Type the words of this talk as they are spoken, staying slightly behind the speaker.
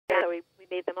So we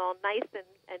made them all nice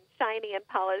and shiny and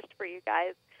polished for you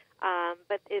guys.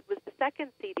 But it was the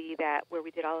second CD where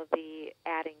we did all of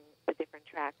adding the different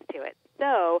tracks to it.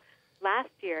 So last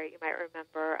year, you might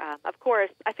remember, of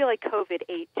course, I feel like COVID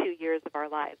ate 2 years of our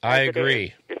lives. I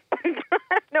agree. I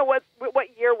don't know what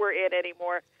year we're in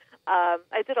anymore.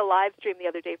 I did a live stream the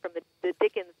other day from the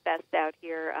Dickens Fest out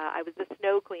here. I was the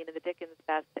snow queen of the Dickens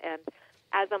Fest, and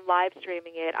as I'm live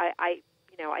streaming it,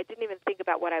 I didn't even think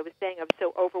about what I was saying. I was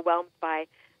so overwhelmed by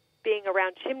being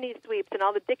around chimney sweeps and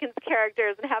all the Dickens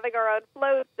characters and having our own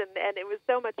floats, and it was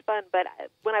so much fun. But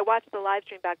when I watched the live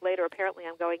stream back later, apparently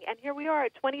I'm going, and here we are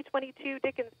at 2022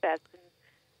 Dickens Fest. And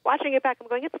watching it back, I'm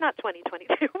going, it's not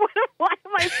 2022. Why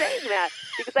am I saying that?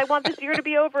 Because I want this year to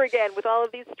be over again with all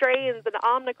of these strains and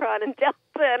Omicron and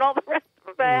Delta and all the rest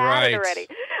of it. I have it already.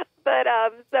 But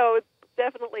so it's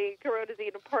definitely Corona's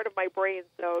eaten part of my brain,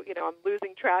 so, I'm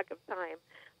losing track of time.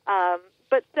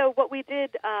 But so what we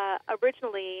did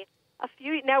originally,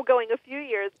 going a few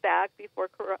years back before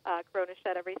Corona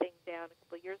shut everything down a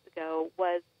couple of years ago,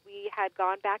 was we had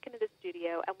gone back into the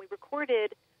studio and we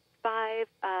recorded 5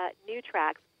 new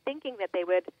tracks, thinking that they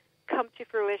would come to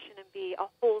fruition and be a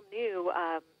whole new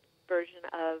version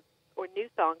or new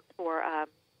songs for a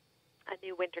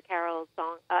new Winter Carol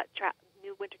song,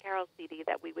 new Winter Carol CD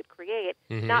that we would create,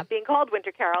 not being called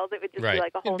Winter Carols. It would just be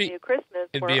like a whole new Christmas.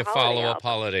 It'd be a follow-up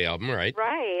holiday album, right?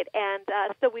 Right. And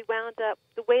so we wound up,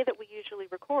 the way that we usually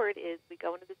record is we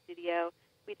go into the studio,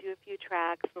 we do a few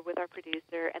tracks with our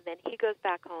producer, and then he goes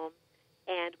back home,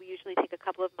 and we usually take a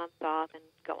couple of months off and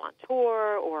go on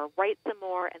tour or write some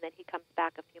more, and then he comes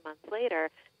back a few months later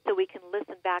so we can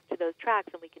listen back to those tracks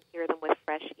and we can hear them with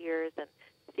fresh ears and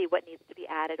see what needs to be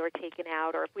added or taken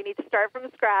out, or if we need to start from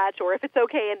scratch, or if it's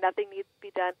okay and nothing needs to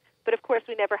be done. But, of course,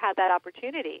 we never had that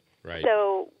opportunity. Right.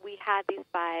 So we had these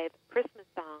 5 Christmas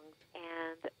songs,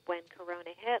 and when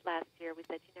Corona hit last year, we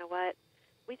said, you know what,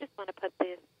 we just want to put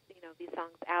these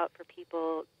songs out for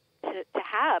people to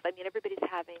have. I mean, everybody's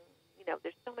having,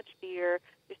 there's so much fear,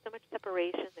 there's so much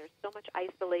separation, there's so much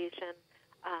isolation.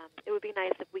 It would be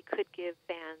nice if we could give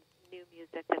fans new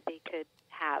music that they could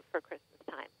have for Christmas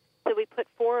time. So we put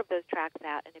 4 of those tracks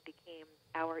out, and it became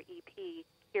our EP,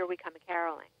 Here We Come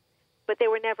A-Caroling. But they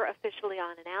were never officially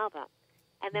on an album.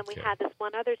 And then we had this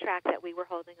one other track that we were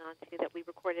holding on to that we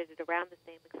recorded at around the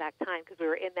same exact time because we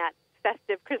were in that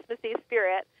festive Christmassy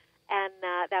spirit, and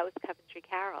that was Coventry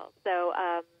Carol.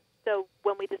 So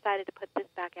when we decided to put this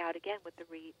back out again with the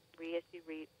remixed,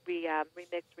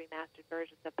 remastered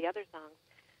versions of the other songs,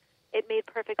 it made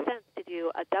perfect sense to do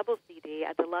a double CD,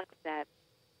 a deluxe set,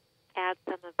 add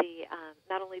some of the,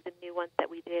 not only the new ones that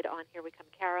we did on Here We Come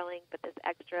Caroling, but this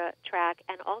extra track,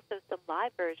 and also some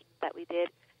live versions that we did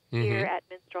here at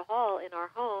Minstrel Hall in our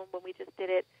home when we just did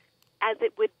it as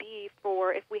it would be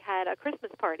for if we had a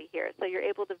Christmas party here. So you're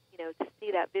able to, to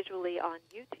see that visually on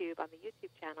YouTube, on the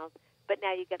YouTube channels, but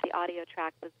now you get the audio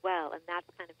tracks as well, and that's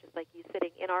kind of just like you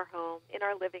sitting in our home, in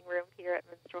our living room here at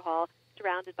Minstrel Hall,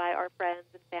 surrounded by our friends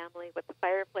and family with the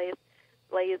fireplace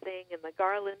blazing and the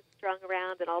garlands strung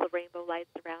around and all the rainbow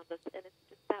lights around us. And it's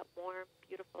just that warm,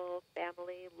 beautiful,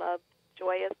 family, love,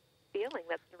 joyous feeling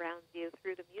that surrounds you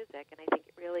through the music. And I think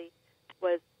it really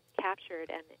was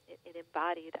captured and it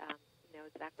embodied,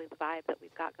 exactly the vibe that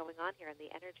we've got going on here and the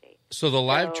energy. So the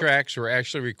live tracks were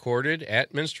actually recorded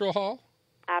at Minstrel Hall?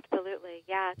 Absolutely,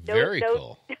 yeah. Very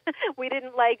cool. We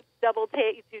didn't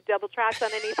do double tracks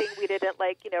on anything. We didn't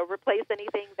replace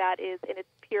anything that is in its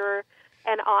pure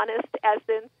and honest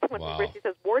essence. When Richie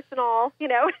says warts and all,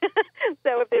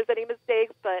 So if there's any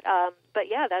mistakes, but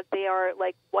yeah, that they are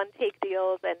like one take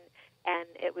deals, and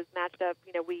it was matched up.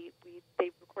 They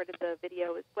recorded the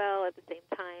video as well at the same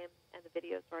time, and the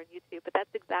videos are on YouTube. But that's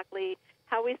exactly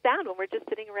how we sound when we're just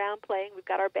sitting around playing. We've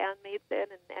got our bandmates in,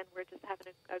 and we're just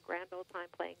having a grand old time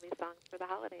playing these songs for the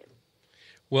holidays.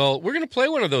 Well, we're going to play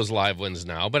one of those live ones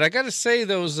now, but I got to say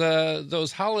those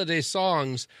holiday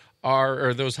songs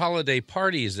or those holiday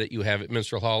parties that you have at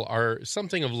Minstrel Hall are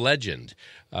something of legend.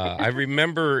 I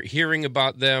remember hearing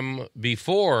about them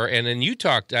before, and then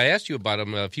I asked you about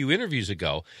them a few interviews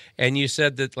ago, and you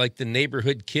said that like the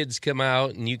neighborhood kids come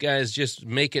out and you guys just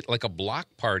make it like a block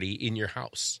party in your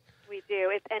house. We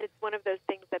do, and it's one of those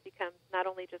things that becomes not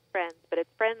only just friends, but it's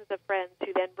friends of friends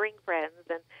who then bring friends.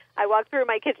 And I walk through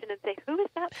my kitchen and say, who is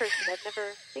that person? I've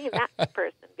never seen that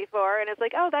person before. And it's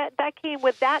like, oh, that came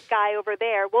with that guy over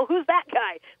there. Well, who's that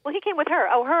guy? Well, he came with her.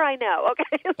 Oh, her I know.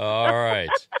 Okay. All right.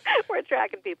 We're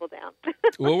tracking people down.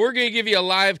 Well, we're going to give you a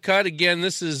live cut. Again,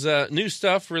 this is new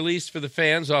stuff released for the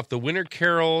fans off the Winter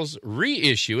Carols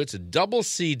reissue. It's a double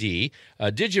CD,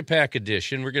 a Digipack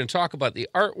edition. We're going to talk about the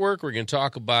artwork. We're going to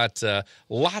talk about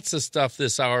lots of stuff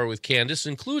this hour with Candice,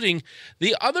 including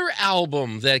the other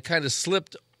album that kind of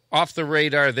slipped off the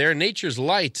radar there, Nature's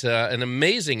Light, an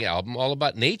amazing album all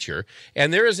about nature.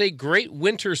 And there is a great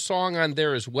winter song on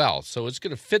there as well. So it's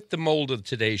going to fit the mold of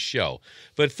today's show.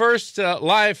 But first,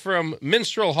 live from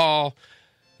Minstrel Hall,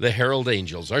 the Herald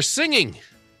Angels are singing.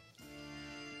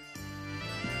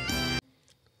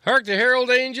 Hark the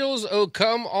herald angels, O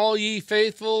come all ye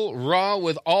faithful, raw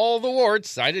with all the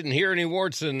warts. I didn't hear any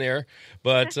warts in there,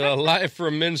 but live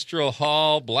from Minstrel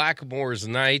Hall, Blackmore's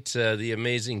Night, the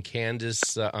amazing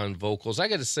Candice on vocals. I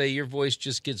got to say, your voice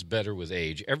just gets better with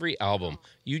age. Every album,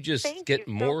 you just get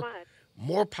more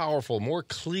powerful, more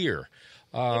clear.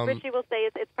 Richie will say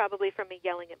it's probably from me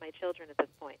yelling at my children at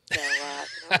this point. So,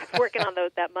 working on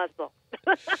that muscle.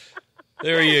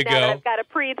 There you now go. That I've got a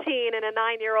preteen and a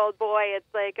 9-year-old boy. It's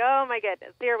like, oh my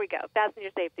goodness, here we go. Fasten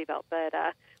your safety belt. But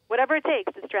whatever it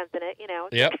takes to strengthen it,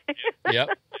 Yep. Yep.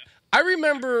 I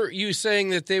remember you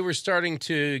saying that they were starting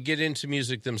to get into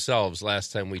music themselves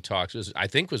last time we talked. I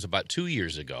think it was about 2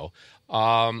 years ago.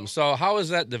 So how is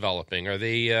that developing? Are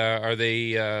they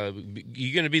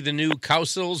you going to be the new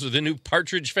Cowsills or the new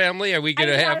Partridge Family? Are we going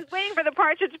to have? I was waiting for the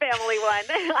Partridge Family one.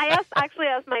 I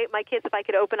asked my kids if I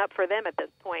could open up for them at this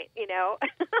point,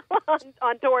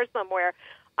 on tour somewhere.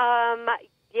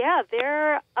 Yeah,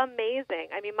 they're amazing.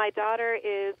 I mean, my daughter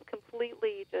is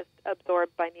completely just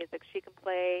absorbed by music. She can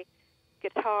play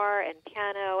guitar and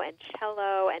piano and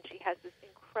cello, and she has this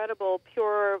incredible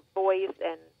pure voice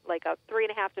and like a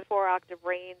 3.5 to 4 octave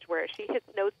range where she hits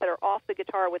notes that are off the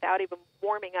guitar without even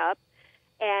warming up.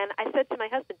 And I said to my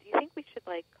husband, do you think we should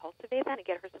cultivate that and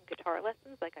get her some guitar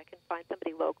lessons? I can find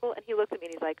somebody local. And he looks at me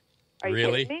and he's like, are you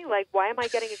Really? kidding me? Why am I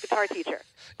getting a guitar teacher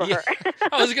for her?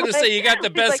 I was going to say, you got the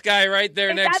best guy right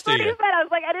there next to you. That's what he said. I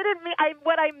was like, I didn't mean,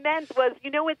 what I meant was,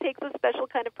 it takes a special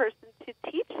kind of person to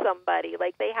teach somebody.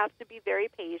 They have to be very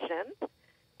patient.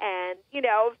 And,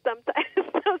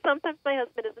 sometimes my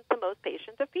husband isn't the most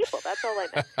patient of people. That's all I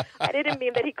meant. I didn't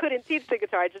mean that he couldn't teach the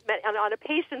guitar. I just meant on a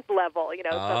patience level,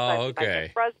 sometimes I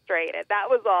get frustrated. That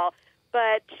was all.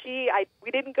 But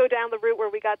we didn't go down the route where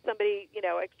we got somebody,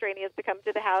 extraneous to come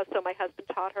to the house, so my husband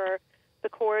taught her the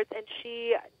chords, and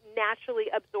she naturally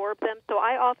absorbed them. So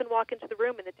I often walk into the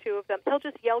room, and the two of them, he'll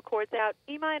just yell chords out,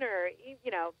 E minor,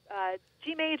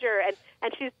 G major,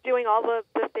 and she's doing all the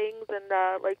things and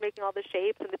making all the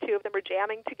shapes, and the two of them are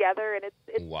jamming together, and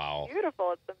it's wow.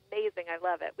 Beautiful. It's amazing. I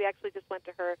love it. We actually just went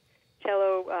to her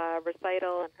cello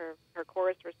recital and her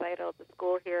chorus recital at the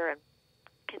school here, and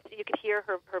you could hear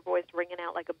her voice ringing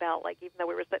out like a bell, even though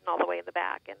we were sitting all the way in the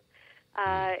back, and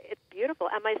it's beautiful.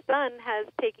 And my son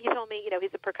he told me,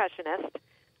 he's a percussionist.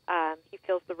 He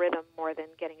feels the rhythm more than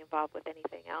getting involved with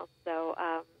anything else. So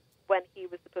when he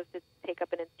was supposed to take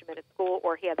up an instrument at school,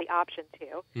 or he had the option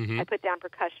to, I put down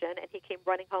percussion, and he came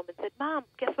running home and said, Mom,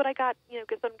 guess what I got?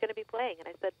 Guess what I'm going to be playing? And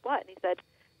I said, what? And he said,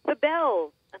 the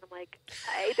bells. And I'm like,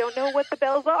 I don't know what the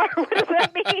bells are. What does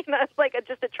that mean? That's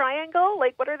just a triangle?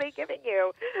 What are they giving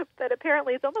you? But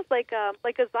apparently it's almost like a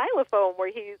xylophone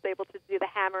where he's able to do the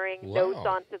hammering notes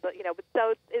onto the,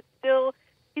 so it's still,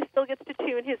 he still gets to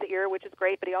tune his ear, which is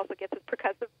great, but he also gets his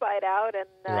percussive side out. And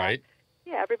right.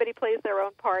 Yeah, everybody plays their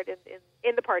own part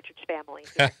in the Partridge Family.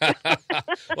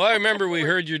 Well, I remember we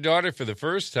heard your daughter for the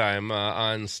first time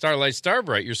on Starlight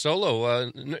Starbright, your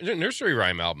solo nursery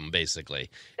rhyme album,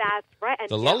 basically. That's right. And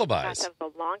the lullabies. That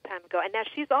was a long time ago. And now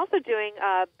she's also doing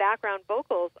background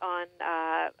vocals on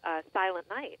Silent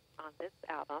Night on this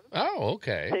album. Oh,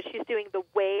 okay. So she's doing the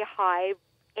way high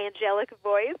angelic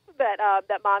voice that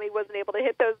Mommy wasn't able to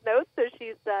hit those notes, so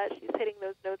she's hitting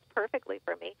those notes perfectly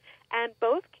for me. And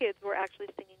both kids were actually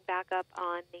singing back up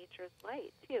on Nature's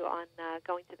Light too, on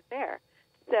Going to the Fair.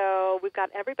 So we've got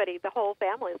everybody, the whole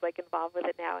family is involved with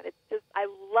it now, and it's just, I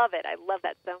love it. I love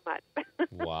that so much.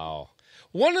 Wow.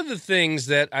 One of the things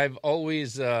that I've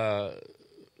always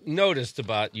noticed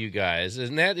about you guys,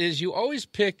 and that is you always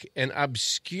pick an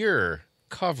obscure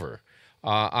cover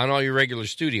on all your regular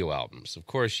studio albums. Of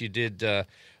course, you did Linda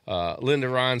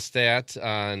Ronstadt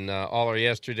on All Our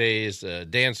Yesterdays,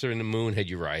 Dancer in the Moon, had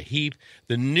Uriah Heep.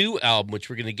 The new album, which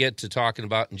we're going to get to talking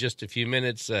about in just a few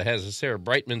minutes, has a Sarah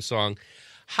Brightman song.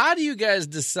 How do you guys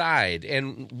decide,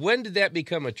 and when did that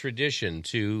become a tradition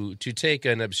to take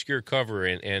an obscure cover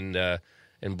and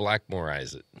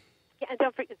Blackmoreize it? Yeah, and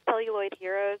don't forget Celluloid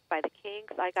Heroes by the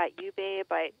Kinks, I Got You, Babe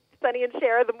by Sonny and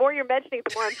Cher. The more you're mentioning,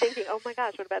 the more I'm thinking, oh my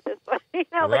gosh, what about this one?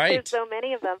 Right. There's so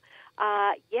many of them.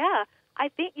 Yeah, I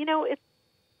think, it's,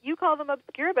 you call them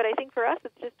obscure, but I think for us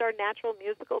it's just our natural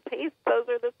musical taste. Those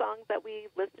are the songs that we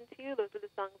listen to. Those are the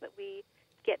songs that we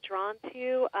get drawn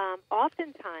to.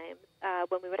 Oftentimes,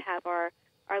 when we would have our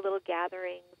little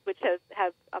gatherings, which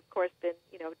have of course been,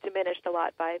 diminished a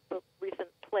lot by the recent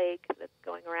plague that's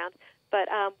going around. But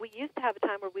we used to have a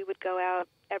time where we would go out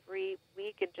every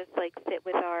week and just like sit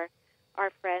with our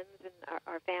friends and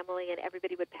our family, and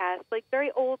everybody would pass, like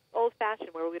very old-fashioned,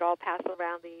 where we'd all pass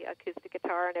around the acoustic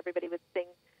guitar and everybody would sing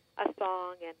a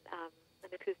song and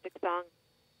an acoustic song,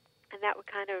 and that would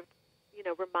kind of,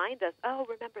 remind us, oh,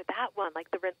 remember that one, like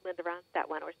the Linda Ronstadt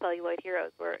one, or Celluloid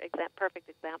Heroes were perfect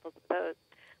examples of those,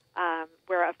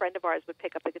 where a friend of ours would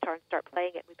pick up the guitar and start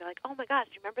playing it, and we'd be like, oh my gosh,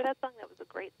 you remember that song? That was a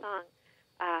great song.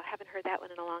 Haven't heard that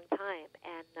one in a long time,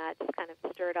 and just kind of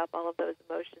stirred up all of those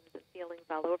emotions and feelings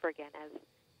all over again, as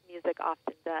music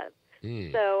often does.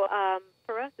 So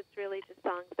for us, it's really just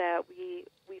songs that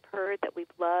we've heard, that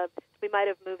we've loved, we might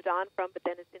have moved on from, but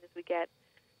then as soon as we get,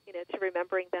 to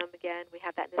remembering them again, we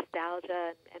have that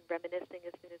nostalgia and reminiscing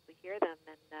as soon as we hear them,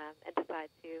 and decide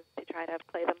to try to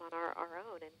play them on our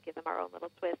own and give them our own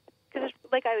little twist. Because,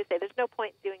 like I always say, there's no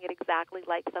point in doing it exactly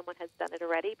like someone has done it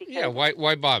already. Because,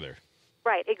 why bother?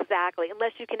 Right, exactly.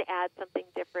 Unless you can add something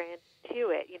different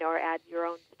to it, or add your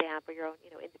own stamp or your own,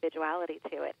 individuality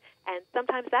to it. And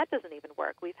sometimes that doesn't even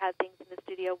work. We've had things in the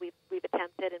studio we've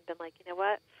attempted and been like, you know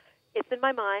what? It's in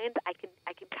my mind. I can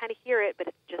kind of hear it, but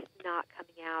it's just not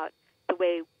coming out the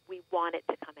way we want it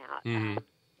to come out.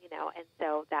 And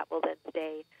so that will then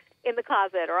stay in the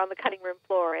closet or on the cutting room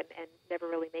floor and never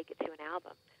really make it to an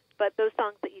album. But those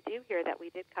songs that you do hear that we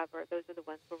did cover, those are the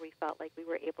ones where we felt like we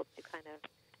were able to kind of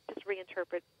just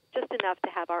reinterpret just enough to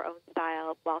have our own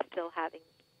style while still having,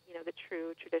 the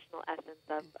true traditional essence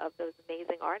of those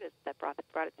amazing artists that brought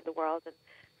it to the world. And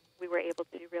we were able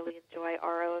to really enjoy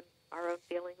our own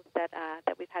feelings that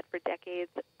we've had for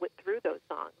decades through those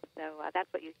songs. So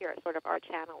that's what you hear, sort of our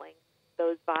channeling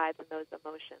those vibes and those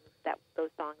emotions that those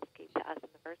songs gave to us in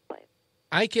the first place.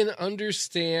 I can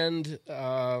understand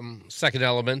Second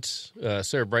Element,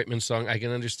 Sarah Brightman's song. I can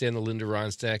understand the Linda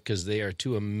Ronstadt because they are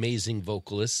two amazing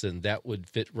vocalists, and that would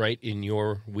fit right in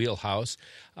your wheelhouse.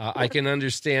 I can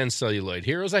understand Celluloid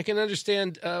Heroes. I can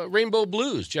understand Rainbow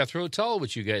Blues, Jethro Tull,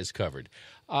 which you guys covered.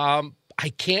 I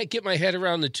can't get my head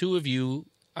around the two of you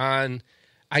on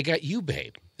I Got You,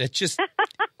 Babe. That just...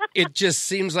 It just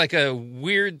seems like a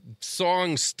weird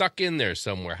song stuck in there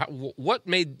somewhere. What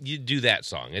made you do that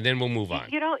song? And then we'll move on.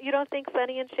 You don't think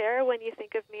Sonny and Cher when you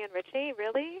think of me and Richie,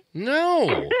 really?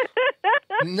 No.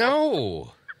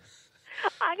 No.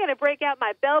 I'm going to break out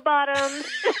my bell bottoms.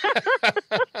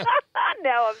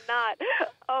 No, I'm not.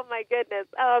 Oh, my goodness.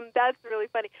 That's really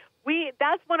funny.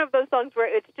 That's one of those songs where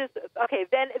it's just, okay,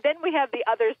 then we have the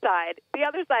other side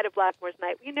of Blackmore's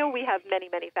Night. We have many,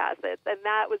 many facets, and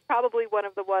that was probably one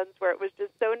of the ones where it was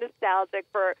just so nostalgic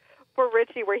for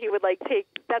Richie, where he would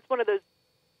that's one of those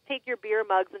take your beer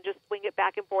mugs and just swing it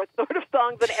back and forth sort of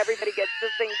songs that everybody gets to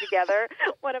sing together.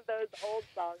 One of those old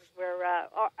songs where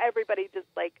everybody just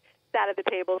sat at the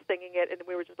table singing it, and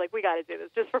we were just like, we got to do this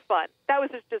just for fun. That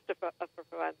was just a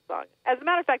fun song. As a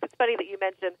matter of fact, it's funny that you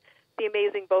mentioned the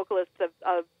amazing vocalists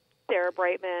of Sarah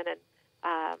Brightman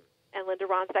and Linda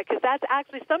Ronstadt, because that's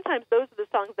actually sometimes those are the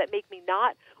songs that make me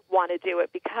not want to do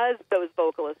it because those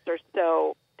vocalists are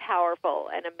so powerful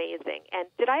and amazing. And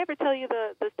did I ever tell you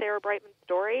the Sarah Brightman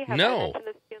story? Have No. I mentioned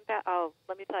this to you? Oh,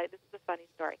 let me tell you, this is a funny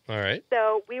story. All right.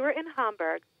 So we were in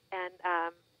Hamburg, and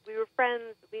we were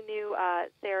friends. We knew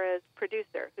Sarah's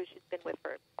producer, who she's been with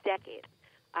for decades.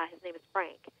 His name is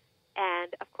Frank.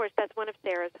 And, of course, that's one of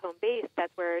Sarah's home base.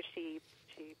 That's where she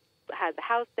has a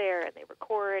house there, and they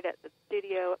record at the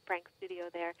studio, Frank's studio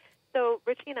there. So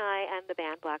Richie and I and the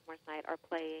band Blackmore's Night are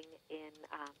playing in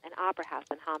an opera house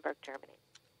in Hamburg, Germany.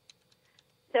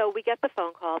 So we get the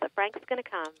phone call that Frank's going to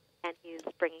come, and he's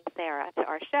bringing Sarah to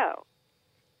our show.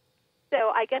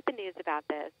 So I get the news about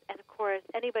this, and, of course,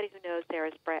 anybody who knows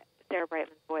Sarah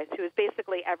Brightman's voice, who is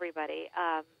basically everybody,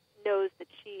 knows that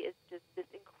she is just this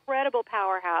incredible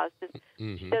powerhouse.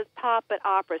 She does pop but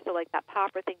opera, so like that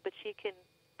popper thing, but she can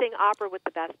sing opera with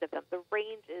the best of them. The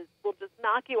range will just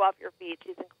knock you off your feet.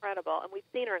 She's incredible, and we've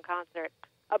seen her in concert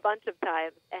a bunch of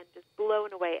times and just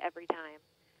blown away every time.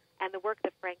 And the work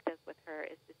that Frank does with her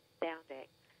is just astounding.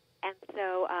 And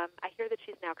so I hear that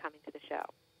she's now coming to the show.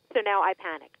 So now I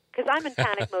panic, because I'm in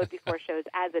panic mode before shows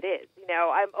as it is.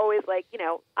 I'm always like,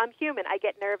 I'm human. I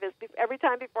get nervous every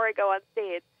time before I go on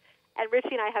stage. And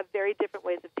Richie and I have very different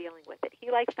ways of dealing with it.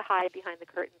 He likes to hide behind the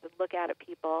curtains and look out at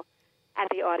people, at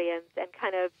the audience, and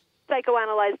kind of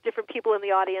psychoanalyze different people in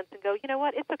the audience and go, you know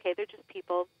what, it's okay, they're just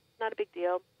people, not a big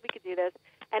deal, we could do this.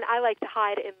 And I like to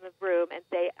hide in the room and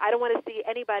say, I don't want to see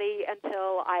anybody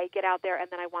until I get out there,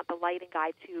 and then I want the lighting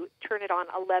guy to turn it on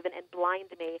 11 and blind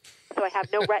me so I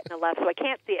have no retina left, so I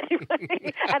can't see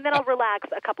anybody. And then I'll relax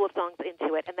a couple of songs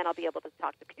into it, and then I'll be able to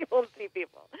talk to people and see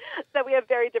people. So we have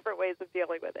very different ways of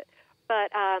dealing with it.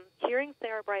 But hearing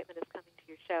Sarah Brightman is coming to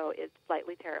your show is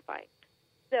slightly terrifying.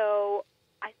 So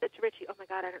I said to Richie, oh, my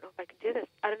God, I don't know if I can do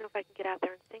this. I don't know if I can get out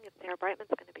there and sing if Sarah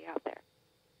Brightman's going to be out there.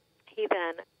 He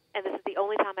then, and this is the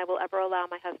only time I will ever allow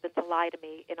my husband to lie to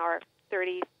me in our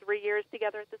 33 years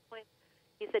together at this point,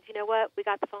 he said, you know what, we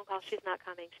got the phone call, she's not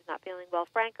coming, she's not feeling well.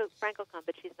 Frank will come,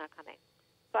 but she's not coming.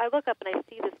 So I look up and I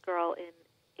see this girl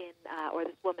or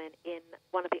this woman in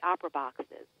one of the opera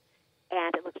boxes,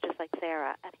 and it looks just like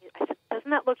Sarah. And I said, doesn't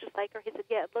that look just like her? He said,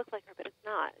 yeah, it looks like her, but it's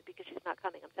not because she's not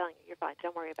coming. I'm telling you, you're fine.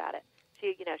 Don't worry about it.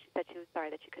 She said she was sorry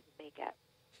that she couldn't make it.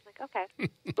 I'm like, okay,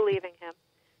 believing him.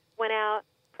 Went out,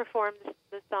 performed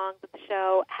the songs at the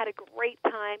show, had a great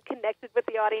time, connected with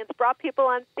the audience, brought people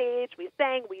on stage. We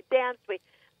sang, we danced.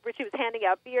 Richie was handing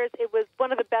out beers. It was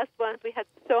one of the best ones. We had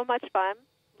so much fun.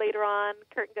 Later on,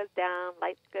 curtain goes down,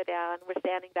 lights go down. We're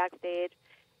standing backstage,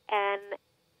 and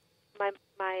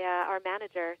our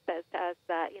manager says to us,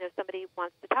 somebody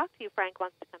wants to talk to you. Frank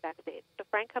wants to come backstage. So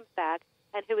Frank comes back,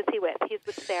 and who is he with? He's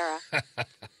with Sarah.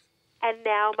 And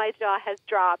now my jaw has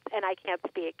dropped, and I can't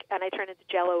speak. And I turn into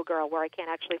Jell-O girl, where I can't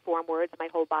actually form words. My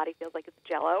whole body feels like it's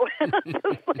Jell-O. And I'm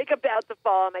just about to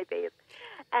fall on my face.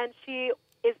 And she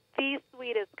is the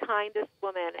sweetest, kindest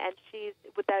woman. And she's,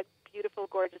 with that beautiful,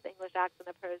 gorgeous English accent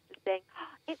of hers, just saying,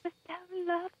 oh, it was so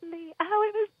lovely. Oh,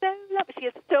 it was so lovely. She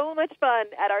has so much fun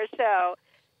at our show.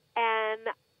 And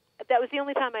that was the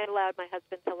only time I allowed my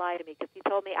husband to lie to me, because he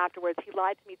told me afterwards he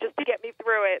lied to me just to get me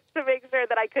through it, to make sure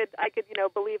that I could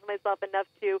believe myself enough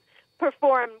to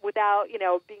perform without,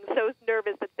 being so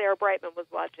nervous that Sarah Brightman was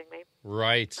watching me.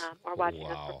 Right. Or watching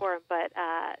us perform. But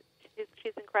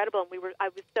she's incredible, and I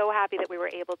was so happy that we were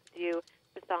able to do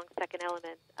the song Second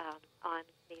Element on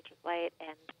Nature's Light,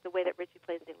 and the way that Richie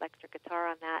plays the electric guitar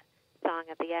on that song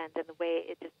at the end, and the way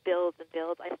it just builds and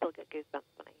builds, I still get goosebumps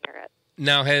when I hear it.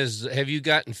 Now, have you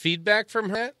gotten feedback from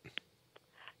her?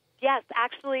 Yes,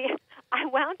 actually, I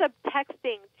wound up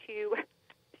texting to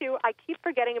I keep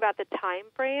forgetting about the time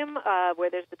frame, where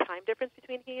there's the time difference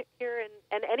between here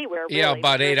and anywhere. Really. Yeah,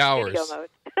 about 8 hours.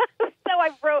 So I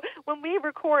wrote, when we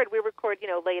record,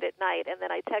 late at night, and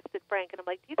then I texted Frank, and I'm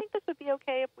like, do you think this would be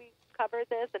okay if we cover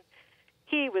this? And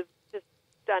he was just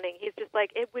stunning. He's just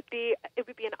like, it would be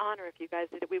an honor if you guys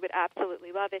did it. We would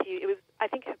absolutely love it. It was, I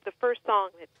think, the first song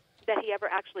that he ever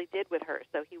actually did with her,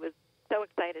 so he was so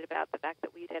excited about the fact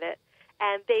that we did it.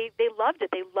 And they loved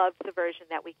it. They loved the version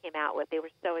that we came out with. They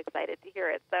were so excited to hear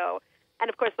it. So,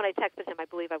 and of course, when I texted him, I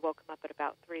believe I woke him up at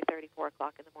about 3:30, 4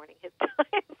 o'clock in the morning his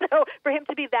time. So for him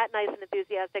to be that nice and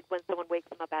enthusiastic when someone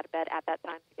wakes him up out of bed at that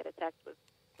time to get a text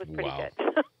was pretty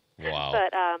good. Wow.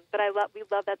 But we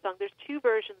love that song. There's two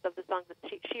versions of the song that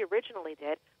she originally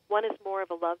did. One is more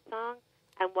of a love song,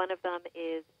 and one of them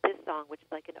is this song, which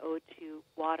is like an ode to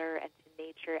water and to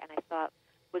nature, and I thought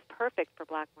was perfect for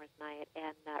Blackmore's Night.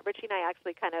 And Richie and I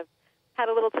actually kind of had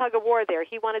a little tug of war there.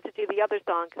 He wanted to do the other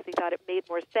song because he thought it made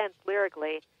more sense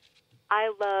lyrically.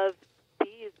 I love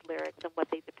these lyrics and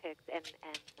what they depict, and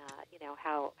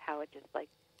how it just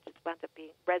wound up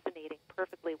being resonating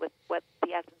perfectly with what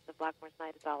the essence of Blackmore's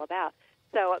Night is all about.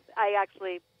 So I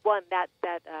actually won that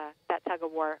tug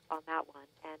of war on that one,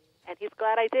 and he's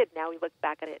glad I did. Now he looks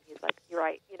back at it and he's like, "You're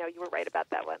right. You were right about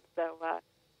that one." So,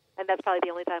 and that's probably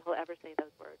the only time he'll ever say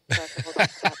those words. So hold on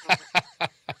to that moment.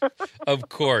 Of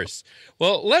course.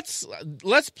 Well, let's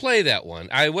play that one.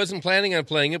 I wasn't planning on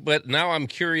playing it, but now I'm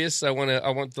curious. I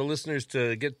want the listeners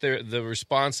to get the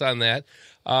response on that.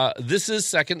 This is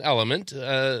Second Element,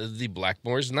 the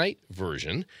Blackmore's Night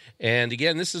version. And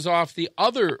again, this is off the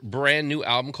other brand new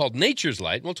album called Nature's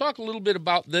Light. We'll talk a little bit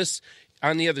about this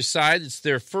on the other side. It's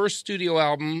their first studio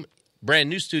album, brand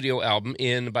new studio album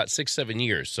in about 6-7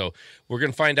 years. So we're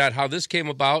going to find out how this came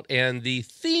about, and the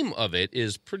theme of it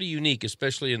is pretty unique,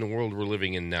 especially in the world we're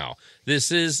living in now.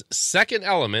 This is Second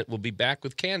Element. We'll be back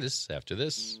with Candice after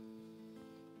this.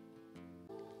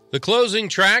 The closing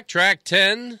track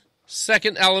 10,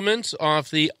 Second Element,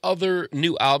 off the other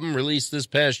new album released this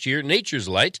past year, Nature's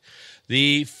Light,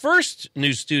 the first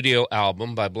new studio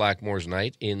album by Blackmore's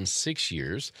Night in 6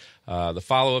 years, the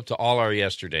follow-up to All Our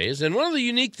Yesterdays. And one of the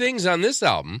unique things on this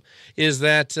album is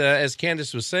that, as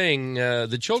Candice was saying,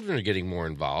 the children are getting more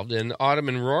involved, and Autumn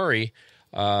and Rory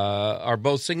are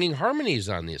both singing harmonies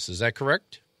on this. Is that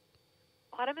correct?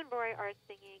 Autumn and Rory are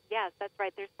singing, yes, that's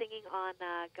right. They're singing on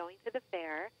Going to the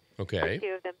Fair. Okay. The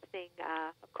two of them sing,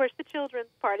 of course, the children's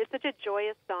part. It's such a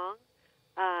joyous song.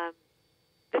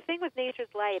 The thing with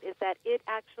Nature's Light is that it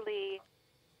actually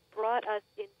brought us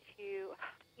into,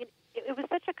 it was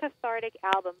such a cathartic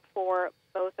album for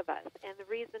both of us. And the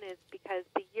reason is because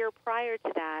the year prior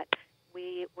to that,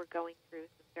 we were going through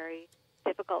some very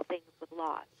difficult things with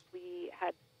loss.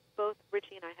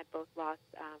 Richie and I had both lost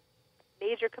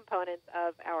major components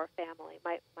of our family.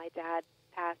 My dad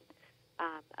passed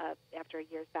after a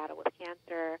year's battle with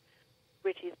cancer.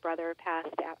 Richie's brother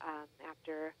passed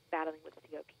after battling with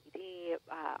COPD.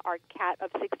 Our cat of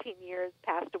 16 years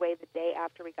passed away the day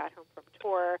after we got home from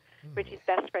tour. Richie's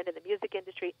best friend in the music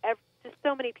industry. Just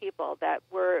so many people that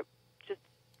were just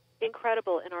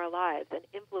incredible in our lives, and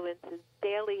influences,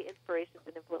 daily inspirations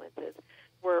and influences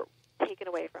were taken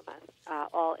away from us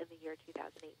all in the year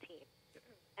 2018.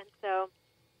 And so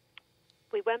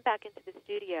we went back into the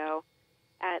studio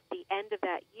at the end of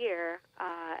that year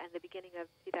and the beginning of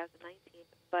 2019,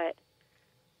 but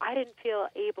I didn't feel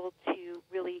able to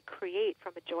really create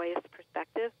from a joyous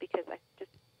perspective because I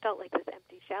just felt like this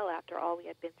empty shell after all we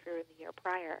had been through in the year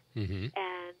prior. Mm-hmm.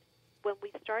 And when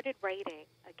we started writing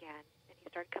again, and he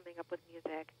started coming up with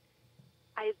music,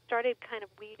 I started kind of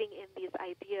weaving in these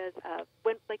ideas of,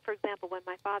 for example, when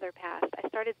my father passed, I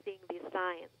started seeing these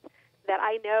signs that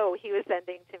I know he was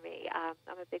sending to me.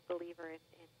 I'm a big believer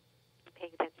in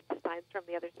paying attention to signs from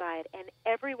the other side. And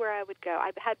everywhere I would go,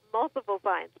 I had multiple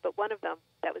signs, but one of them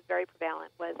that was very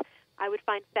prevalent was I would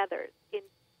find feathers in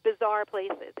bizarre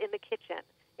places, in the kitchen,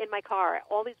 in my car,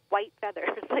 all these white feathers,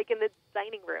 like in the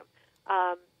dining room,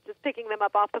 just picking them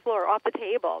up off the floor, off the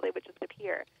table. They would just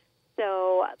appear.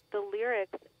 So the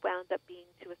lyrics wound up being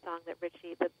to a song that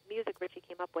the music Richie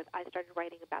came up with. I started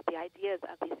writing about the ideas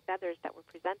of these feathers that were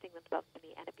presenting themselves to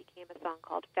me, and it became a song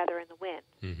called Feather in the Wind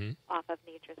off of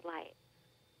Nature's Light.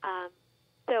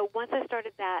 So once I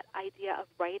started that idea of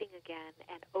writing again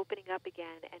and opening up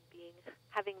again and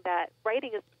having that,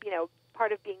 writing is,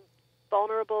 part of being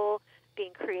vulnerable,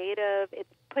 being creative. It's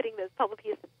putting those puzzle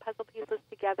pieces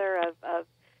together of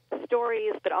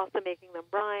stories, but also making them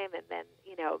rhyme, and then,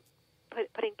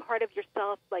 putting part of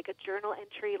yourself, like a journal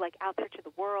entry, like out there to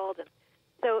the world. And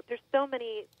so there's so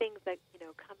many things that,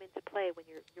 come into play when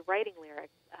you're writing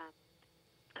lyrics.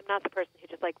 I'm not the person who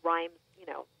just rhymes,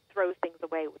 throws things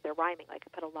away with their rhyming. Like,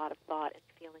 I put a lot of thought and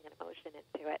feeling and emotion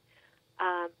into it.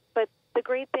 But the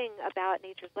great thing about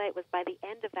Nature's Light was by the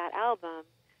end of that album,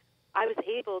 I was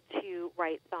able to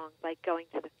write songs like Going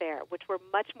to the Fair, which were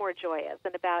much more joyous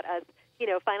and about us,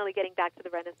 finally getting back to the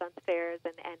Renaissance fairs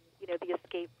and the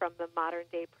escape from the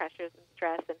modern-day pressures and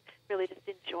stress, and really just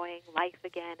enjoying life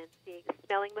again and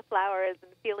smelling the flowers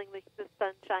and feeling the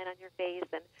sunshine on your face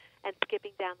and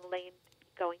skipping down the lane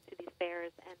going to these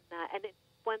fairs.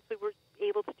 Once we were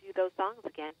able to do those songs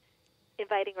again,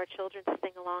 inviting our children to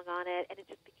sing along on it, and it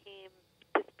just became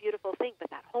this beautiful thing. But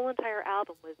that whole entire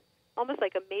album was almost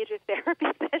like a major therapy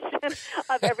session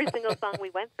of every single song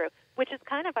we went through, which is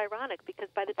kind of ironic because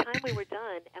by the time we were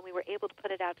done and we were able to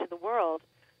put it out to the world,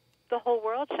 the whole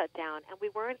world shut down, and we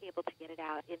weren't able to get it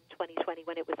out in 2020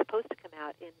 when it was supposed to come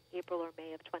out in April or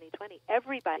May of 2020.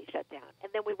 Everybody shut down,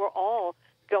 and then we were all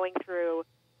going through,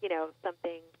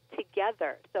 something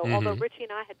together. So although Richie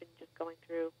and I had been just going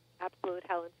through absolute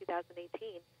hell in 2018,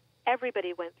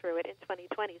 everybody went through it in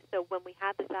 2020. So when we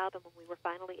had this album and we were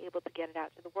finally able to get it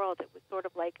out to the world, it was sort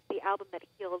of like the album that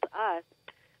healed us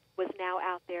was now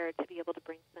out there to be able to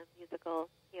bring some musical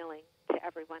healing to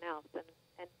everyone else.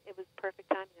 And it was perfect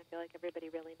timing. I feel like everybody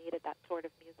really needed that sort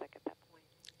of music at that point.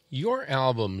 Your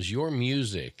albums, your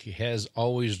music has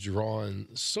always drawn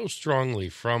so strongly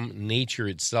from nature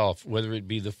itself, whether it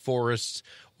be the forests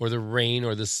or the rain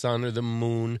or the sun or the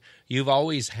moon. You've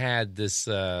always had this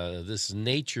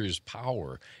nature's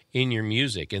power in your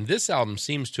music, and this album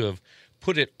seems to have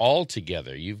put it all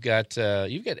together. You've got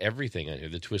everything on here: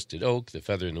 the twisted oak, the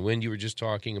feather in the wind you were just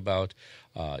talking about.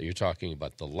 You're talking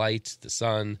about the light, the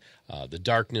sun, the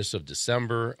darkness of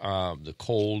December, the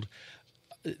cold.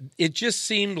 It just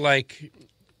seemed like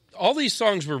all these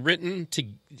songs were written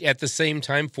at the same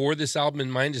time for this album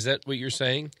in mind. Is that what you're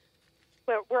saying?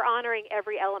 We're honoring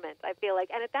every element, I feel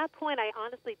like. And at that point, I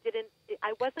honestly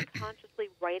I wasn't consciously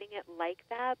writing it like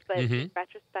that, but in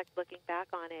retrospect, looking back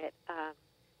on it,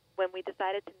 when we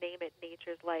decided to name it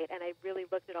Nature's Light, and I really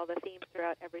looked at all the themes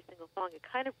throughout every single song, it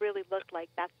kind of really looked like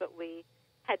that's what we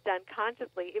had done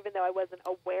consciously, even though I wasn't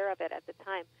aware of it at the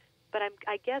time. But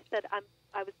I guess that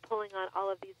I was pulling on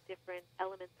all of these different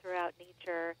elements throughout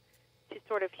nature to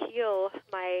sort of heal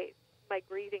my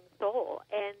grieving soul.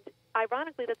 And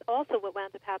ironically, that's also what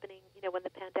wound up happening, when the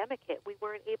pandemic hit. We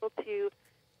weren't able to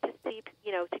see,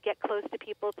 to get close to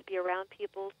people, to be around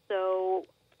people. So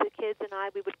the kids and I,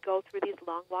 we would go through these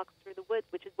long walks through the woods,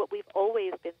 which is what we've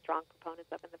always been strong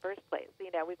proponents of in the first place.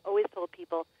 You know, we've always told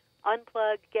people,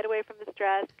 unplug, get away from the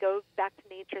stress, go back to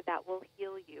nature. That will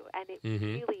heal you, and it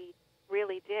really,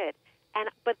 really did.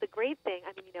 But the great thing,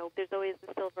 I mean, you know, there's always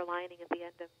the silver lining at the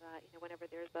end of, you know, whenever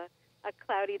there's a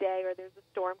cloudy day or there's a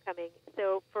storm coming.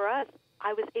 So for us,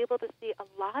 I was able to see a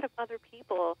lot of other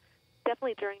people,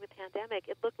 definitely during the pandemic.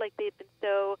 It looked like they'd been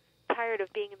so tired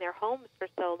of being in their homes for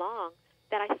so long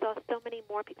that I saw so many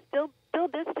more people still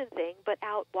distancing, but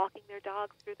out walking their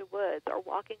dogs through the woods or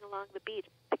walking along the beach.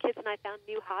 The kids and I found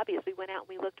new hobbies. We went out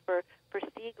and we looked for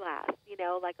sea glass, you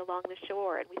know, like along the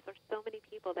shore, and we saw so many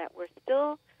people that were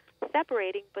still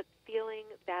separating but feeling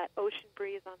that ocean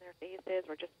breeze on their faces,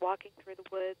 or just walking through the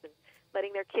woods and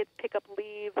letting their kids pick up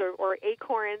leaves or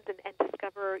acorns and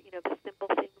discover, you know, the simple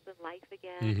things in life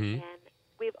again. And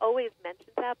we've always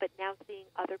mentioned that, but now seeing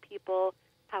other people,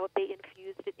 how they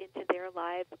infused it into their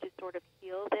lives to sort of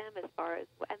heal them as far as,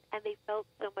 and they felt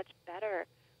so much better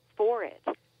for it.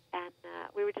 And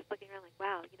we were just looking around like,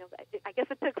 wow, you know, I guess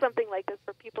it took something like this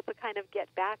for people to kind of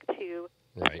get back to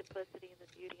the simplicity and the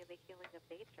beauty and the healing of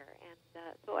nature. And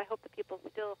so I hope that people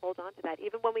still hold on to that,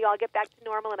 even when we all get back to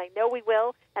normal, and I know we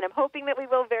will, and I'm hoping that we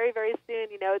will very, very soon.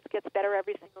 You know, it gets better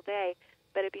every single day,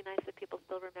 but it'd be nice if people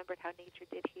still remembered how nature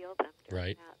did heal them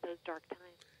during those dark times.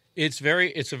 It's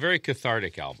a very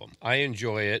cathartic album. I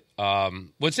enjoy it.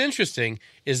 What's interesting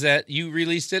is that you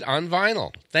released it on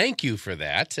vinyl. Thank you for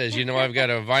that. As you know, I've got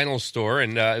a vinyl store,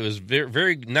 and it was very,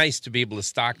 very nice to be able to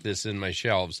stock this in my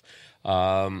shelves.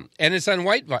 And it's on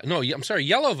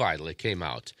yellow vinyl. It came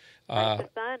out. Like the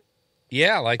sun.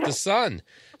 Yeah, like the sun.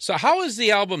 So how is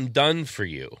the album done for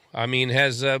you? I mean,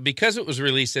 because it was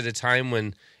released at a time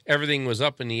when everything was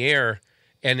up in the air,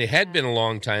 and it had been a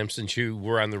long time since you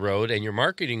were on the road, and your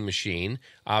marketing machine,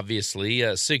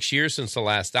 obviously, 6 years since the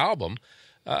last album.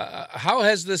 How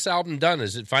has this album done?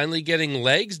 Is it finally getting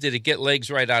legs? Did it get legs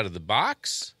right out of the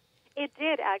box? It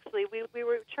did, actually. We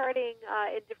were charting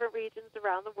in different regions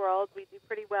around the world. We do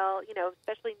pretty well, you know,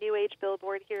 especially New Age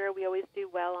Billboard here. We always do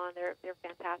well on. They're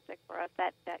fantastic for us.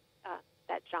 That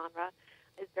genre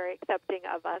is very accepting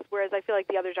of us, whereas I feel like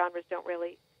the other genres don't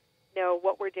really know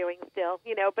what we're doing still,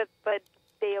 you know, but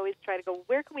they always try to go,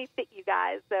 where can we fit you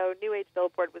guys? So New Age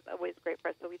Billboard was always great for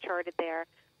us, so we charted there,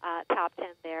 top 10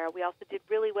 there. We also did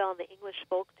really well in the English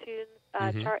folk tunes,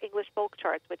 English folk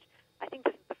charts, which I think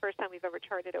this is the first time we've ever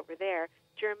charted over there.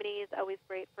 Germany is always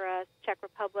great for us, Czech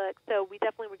Republic, so we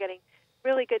definitely were getting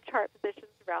really good chart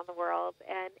positions around the world.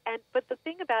 But the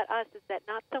thing about us is that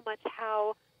not so much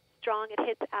how strong it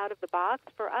hits out of the box.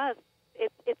 For us,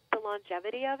 it's the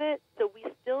longevity of it, so we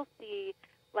still see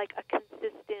like a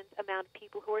consistent amount of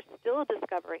people who are still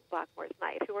discovering Blackmore's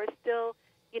Night, who are still,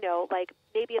 you know, like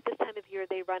maybe at this time of year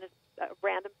they run a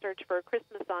random search for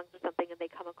Christmas songs or something, and they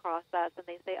come across us and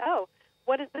they say, oh,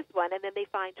 what is this one? And then they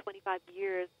find 25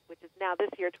 years, which is now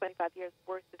this year, 25 years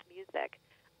worth of music,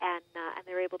 and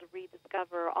they're able to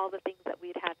rediscover all the things that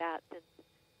we'd had out since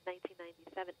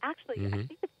 1997. Actually, I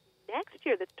think it's next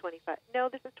year that's 25. No,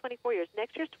 this is 24 years.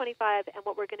 Next year's 25, and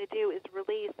what we're going to do is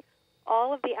release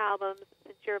all of the albums.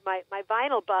 Since you're my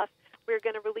vinyl buff, we're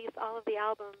going to release all of the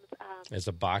albums as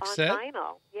a box on set.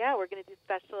 Vinyl. Yeah, we're going to do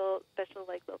special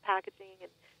like little packaging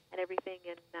and everything,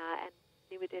 and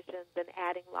new editions, and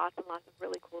adding lots and lots of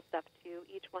really cool stuff to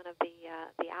each one of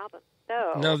the albums.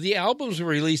 So now the albums were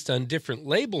released on different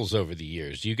labels over the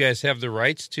years. Do you guys have the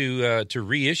rights to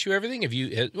reissue everything? Have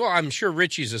you? Well, I'm sure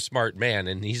Richie's a smart man,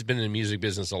 and he's been in the music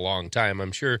business a long time.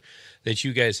 I'm sure that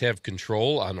you guys have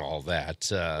control on all that.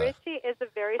 Richie is a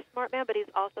very smart man, but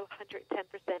he's also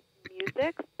 110%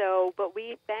 music. So, but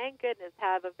we, thank goodness,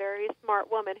 have a very smart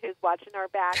woman who's watching our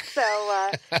back.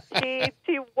 So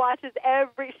she watches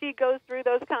she goes through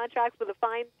those contracts with a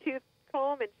fine-tooth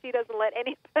comb, and she doesn't let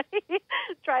anybody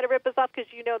try to rip us off,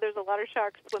 because you know there's a lot of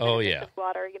sharks swimming in this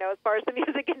water. You know, as far as the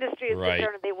music industry is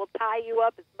concerned, they will tie you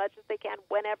up as much as they can,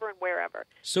 whenever and wherever.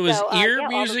 So is Ear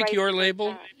Music your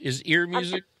label? Is Ear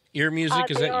Music? Ear Music,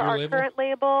 is that your label? They are our current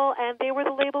label, and they were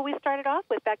the label we started off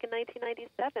with back in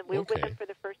 1997. We were with them for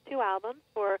the first two albums,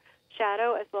 for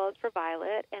Shadow as well as for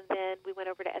Violet, and then we went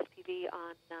over to SPV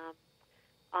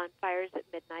on Fires at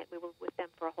Midnight. We were with them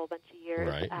for a whole bunch of years.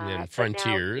 Right, and then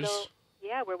Frontiers.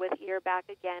 We're with Ear back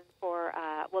again for,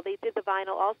 they did the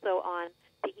vinyl also on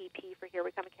the EP for Here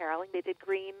We Come Caroling. They did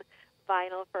green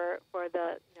vinyl for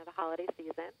the holiday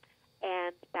season.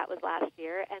 And that was last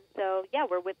year. And so,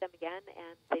 we're with them again,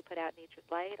 and they put out Nature's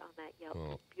Light on that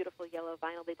beautiful yellow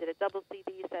vinyl. They did a double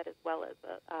CD set as well as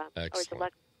a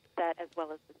deluxe set as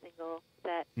well as the single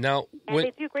set. Now, and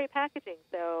they do great packaging.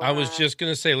 So I was just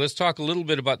going to say, let's talk a little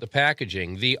bit about the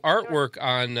packaging. The artwork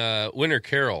on Winter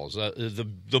Carols,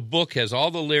 the book has all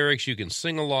the lyrics. You can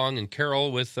sing along and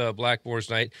carol with Blackmore's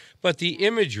Night, but the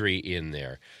imagery in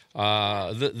there,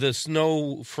 the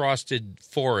snow-frosted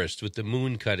forest with the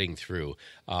moon cutting through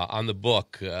on the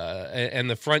book, and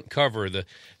the front cover,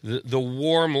 the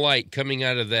warm light coming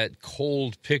out of that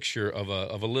cold picture of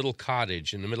a little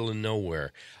cottage in the middle of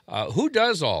nowhere. Who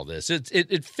does all this?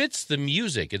 It fits the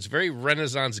music. It's very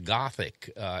Renaissance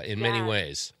Gothic in many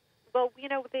ways. Well,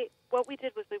 what we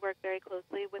did was we worked very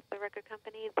closely with the record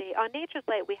company. On Nature's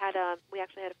Light, we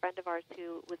actually had a friend of ours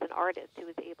who was an artist who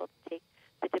was able to take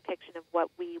the depiction of what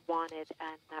we wanted,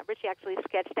 and Richie actually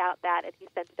sketched out that, and he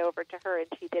sent it over to her, and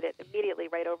she did it immediately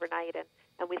right overnight, and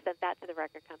we sent that to the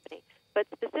record company. But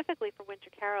specifically for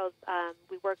Winter Carols,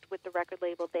 we worked with the record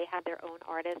label. They had their own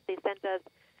artists. They sent us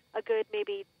a good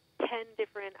maybe 10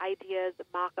 different ideas,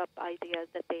 mock-up ideas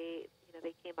that they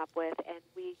came up with, and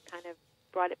we kind of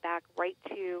brought it back right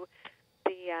to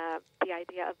the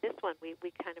idea of this one. We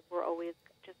kind of were always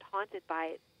just haunted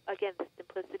by, again, the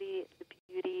simplicity, the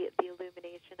beauty, the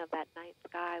illumination of that night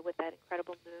sky with that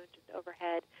incredible moon just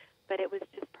overhead. But it was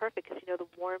just perfect because, the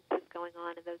warmth is going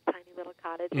on in those tiny little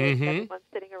cottages. Everyone's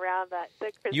sitting around the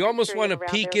Christmas You almost tree want to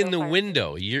around peek their in the little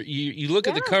window. You look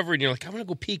at the cover and you're like, I want to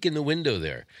go peek in the window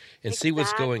there and see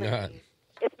what's going on.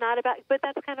 It's not about, but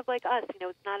that's kind of like us.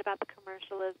 It's not about the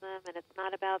commercialism, and it's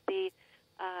not about the,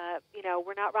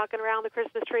 we're not rocking around the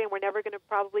Christmas tree, and we're never going to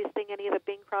probably sing any of the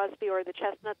Bing Crosby or the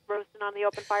chestnuts roasting on the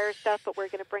open fire stuff, but we're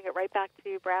going to bring it right back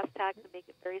to brass tacks and make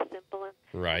it very simple and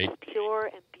pure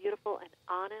and beautiful and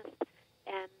honest.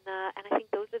 And I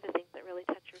think those are the things that really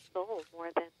touch your soul more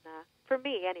than, for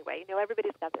me anyway.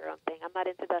 Everybody's got their own thing. I'm not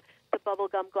into the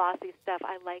bubblegum glossy stuff.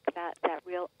 I like that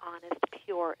real honest,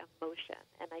 pure emotion,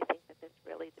 and I think that this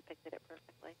really depicted it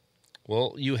perfectly.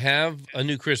 Well, you have a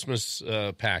new Christmas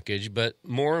package, but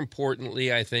more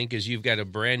importantly, I think, is you've got a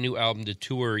brand new album to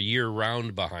tour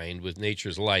year-round behind with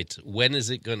Nature's Light. When is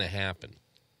it going to happen?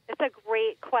 It's a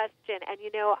great question, and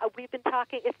we've been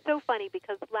talking. It's so funny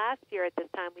because last year at this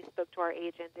time we spoke to our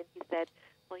agent, and he said,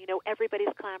 well,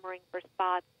 everybody's clamoring for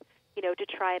spots, to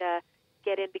try to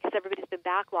get in because everybody's been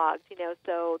backlogged,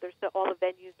 so all the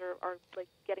venues are like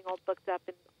getting all booked up,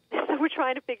 and so we're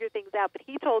trying to figure things out. But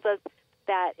he told us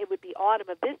that it would be autumn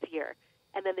of this year,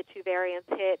 and then the two variants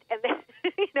hit, and then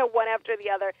one after the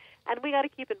other. And we got to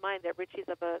keep in mind that Richie's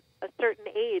of a certain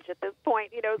age at this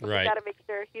point, so we got to make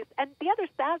sure he's. And the other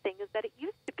sad thing is that it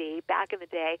used to be back in the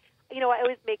day. I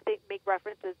always make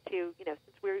references to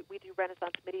since we do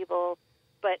Renaissance medieval,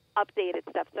 but updated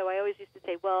stuff. So I always used to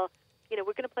say, well,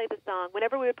 we're going to play this song.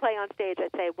 Whenever we would play on stage,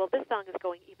 I'd say, well, this song is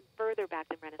going even further back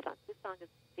than Renaissance. This song is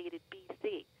dated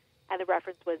BC. And the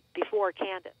reference was before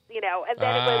Candice, and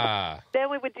then then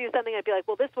we would do something. I'd be like,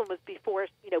 well, this one was before,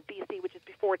 BC, which is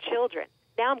before children.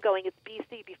 Now I'm going, it's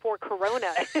BC before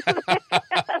Corona.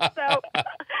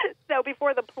 so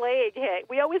before the plague hit.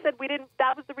 We always said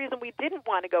that was the reason we didn't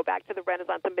want to go back to the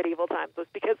Renaissance and medieval times was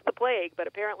because of the plague, but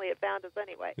apparently it found us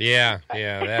anyway. Yeah,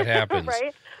 that happens.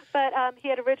 Right? But he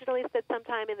had originally said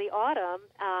sometime in the autumn,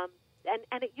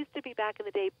 and it used to be back in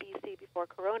the day, BC, before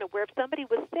Corona, where if somebody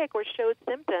was sick or showed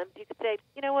symptoms, you could say,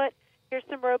 you know what, here's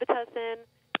some Robitussin,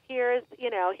 here's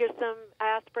some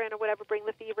aspirin or whatever, bring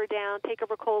the fever down, take a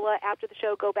Ricola, after the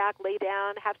show, go back, lay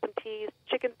down, have some teas,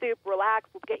 chicken soup, relax,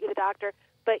 we'll get you the doctor.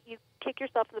 But you kick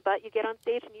yourself in the butt, you get on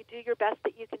stage, and you do your best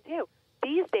that you can do.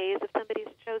 These days, if somebody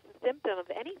shows a symptom of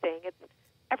anything,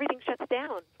 everything shuts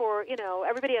down for,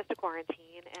 everybody has to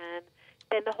quarantine, and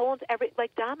then the whole,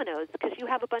 like dominoes, because you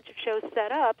have a bunch of shows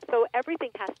set up, so everything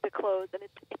has to close, and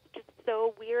it's just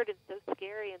so weird and so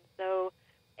scary and so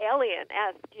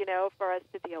alien-esque, for us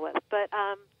to deal with. But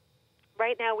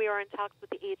right now we are in talks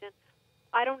with the agent.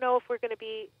 I don't know if we're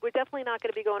definitely not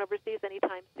going to be going overseas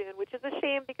anytime soon, which is a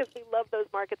shame because we love those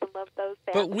markets and love those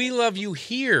fans. But we love you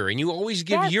here, and you always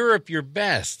give Europe your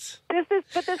best. This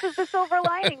is the silver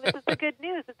lining. This is the good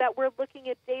news, is that we're looking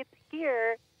at dates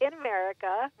here in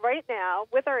America right now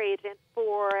with our agent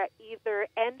for either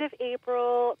end of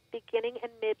April, beginning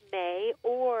and mid-May,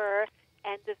 or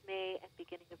end of May and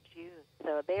beginning of June.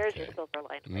 So there's your silver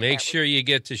lining. Make sure you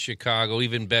get to Chicago,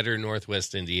 even better,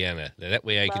 Northwest Indiana. That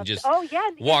way I can just walk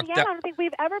Indiana. I don't think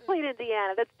we've ever played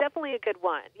Indiana. That's definitely a good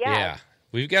one. Yeah.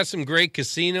 We've got some great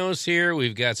casinos here.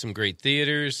 We've got some great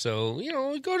theaters. So,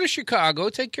 go to Chicago,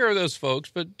 take care of those folks,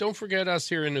 but don't forget us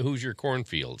here in the Hoosier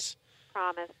cornfields.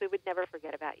 Promise. We would never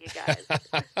forget about you guys.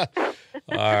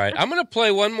 All right. I'm going to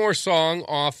play one more song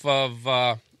off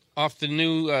of off the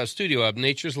new studio album,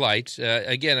 Nature's Light.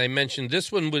 Again, I mentioned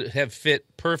this one would have fit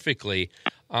perfectly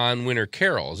on Winter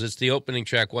Carols. It's the opening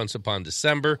track, Once Upon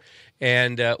December,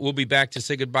 and we'll be back to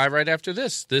say goodbye right after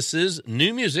this. This is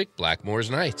new music, Blackmore's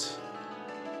Night.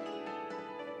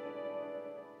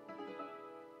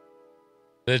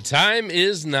 The time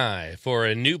is nigh for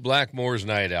a new Blackmore's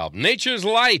Night album, Nature's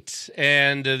Light,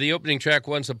 and the opening track,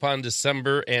 Once Upon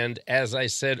December. And as I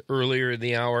said earlier in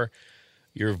the hour,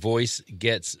 your voice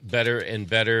gets better and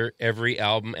better every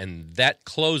album, and that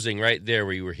closing right there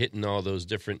where you were hitting all those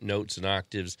different notes and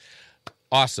octaves,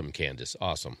 awesome, Candice,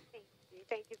 awesome.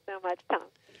 Thank you so much, Tom.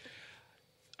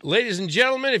 Ladies and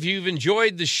gentlemen, if you've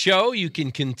enjoyed the show, you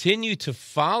can continue to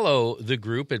follow the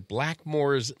group at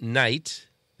Blackmore's Night.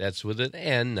 That's with an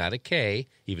N, not a K,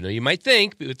 even though you might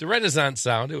think with the Renaissance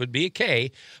sound it would be a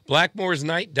K,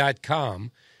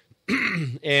 blackmoresnight.com.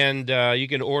 And you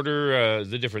can order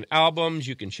the different albums.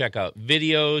 You can check out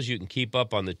videos. You can keep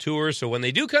up on the tour. So when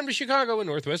they do come to Chicago and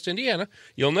Northwest Indiana,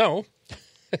 you'll know.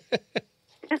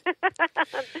 That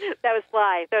was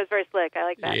fly. That was very slick. I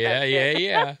like that.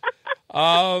 Yeah.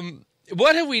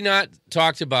 What have we not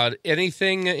talked about?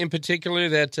 Anything in particular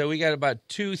that we got about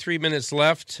 2-3 minutes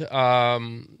left?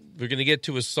 We're going to get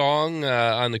to a song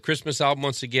on the Christmas album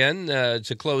once again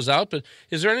to close out. But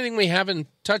is there anything we haven't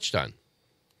touched on?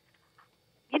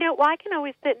 You know, well, I can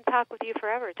always sit and talk with you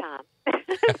forever, Tom.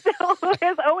 So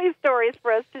there's always stories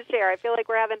for us to share. I feel like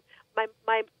we're having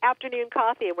my afternoon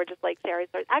coffee, and we're just like sharing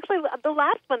stories. Actually, the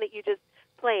last one that you just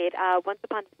played, Once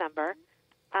Upon December,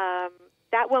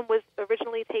 that one was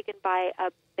originally taken by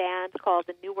a band called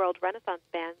the New World Renaissance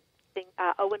Band.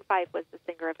 Owen Fife was the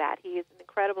singer of that. He is an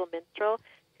incredible minstrel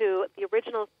who the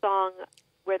original song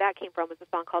where that came from was a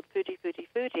song called Fuji, Fuji,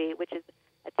 Fuji, which is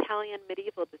Italian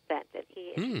medieval descent, and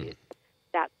he introduced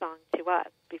that song to us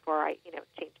before I,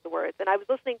 changed the words. And I was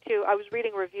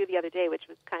reading a review the other day, which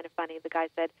was kind of funny. The guy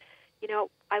said,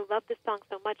 I love this song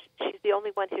so much. She's the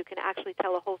only one who can actually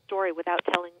tell a whole story without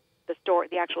telling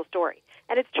the actual story.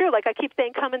 And it's true. Like I keep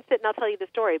saying, come and sit and I'll tell you the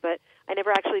story, but I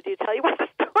never actually do tell you what the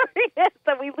story is.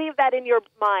 So we leave that in your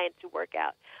mind to work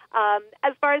out.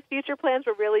 As far as future plans,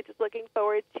 we're really just looking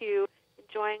forward to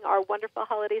enjoying our wonderful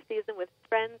holiday season with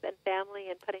friends and family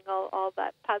and putting all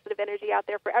that positive energy out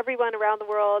there for everyone around the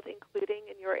world, including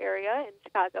in your area, in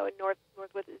Chicago and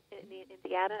Northwest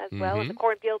Indiana as well, in the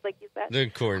cornfields, like you said. The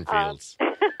cornfields.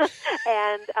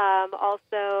 And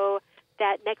also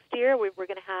that next year we're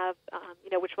going to have,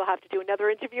 which we'll have to do another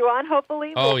interview on,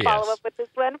 hopefully. We'll follow up with this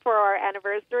one for our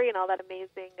anniversary and all that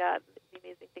amazing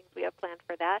things we have planned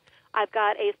for that. I've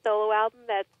got a solo album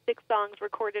that's 6 songs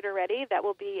recorded already that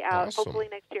will be out hopefully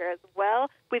next year as well.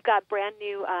 We've got brand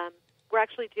new, we're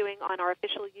actually doing on our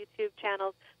official YouTube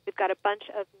channels, we've got a bunch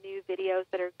of new videos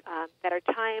that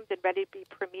are timed and ready to be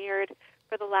premiered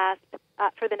for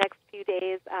the next few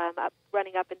days,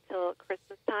 running up until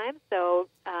Christmas time. So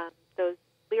those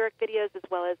lyric videos as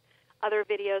well as other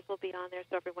videos will be on there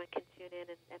so everyone can tune in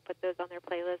and put those on their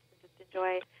playlist and just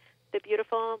enjoy the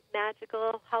beautiful,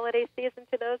 magical holiday season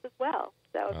to those as well.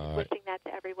 So wishing that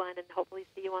to everyone and hopefully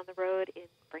see you on the road in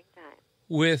springtime.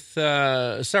 With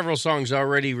several songs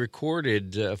already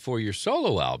recorded for your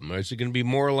solo album, is it going to be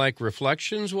more like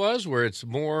Reflections was, where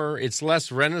it's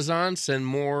less Renaissance and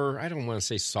more, I don't want to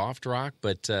say soft rock,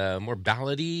 but more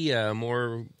ballady,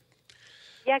 more...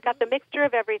 Yeah, got the mixture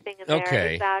of everything in there.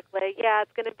 Okay. Exactly. Yeah,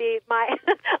 it's going to be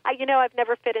I've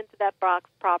never fit into that box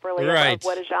properly of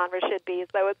what a genre should be.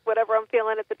 So it's whatever I'm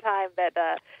feeling at the time that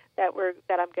I'm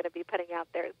going to be putting out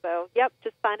there. So,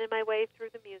 just finding my way through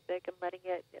the music and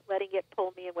letting it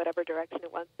pull me in whatever direction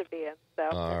it wants to be in.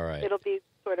 So all right. It'll be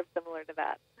sort of similar to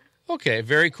that. Okay,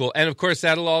 very cool. And of course,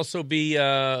 that'll also be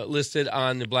listed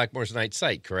on the Blackmore's Night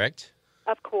site, correct?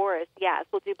 Of course, yes.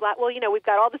 We'll do we've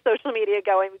got all the social media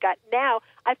going.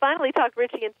 I finally talked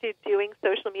Richie into doing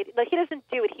social media. Like, he doesn't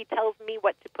do it. He tells me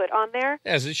what to put on there.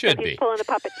 As it should be. He's pulling the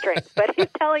puppet strings. But he's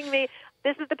telling me,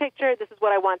 this is the picture, this is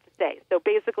what I want to say. So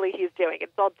basically he's doing it.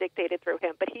 It's all dictated through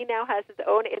him. But he now has his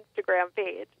own Instagram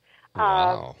page.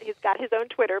 Wow. He's got his own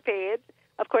Twitter page.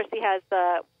 Of course, he has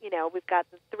we've got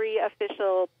the 3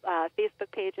 official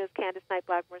Facebook pages, Candice Night,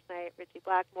 Blackmore's Night, Richie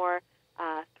Blackmore.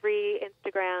 3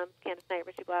 Instagrams, Candice Night,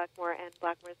 Richie Blackmore, and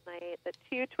Blackmore's Night, the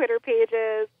 2 Twitter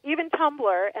pages, even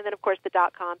Tumblr, and then, of course, the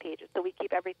 .com pages. So we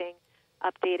keep everything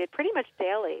updated pretty much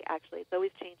daily, actually. It's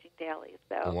always changing daily.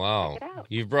 So check it out.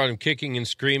 You've brought him kicking and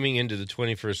screaming into the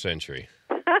 21st century.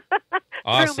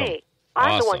 Awesome. Through me.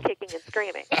 I'm the Awesome. one kicking and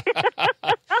screaming.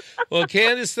 Well,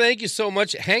 Candice, thank you so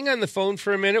much. Hang on the phone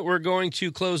for a minute. We're going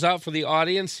to close out for the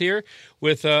audience here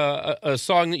with a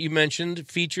song that you mentioned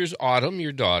features Autumn,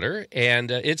 your daughter, and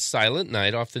it's Silent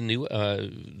Night off the new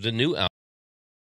album.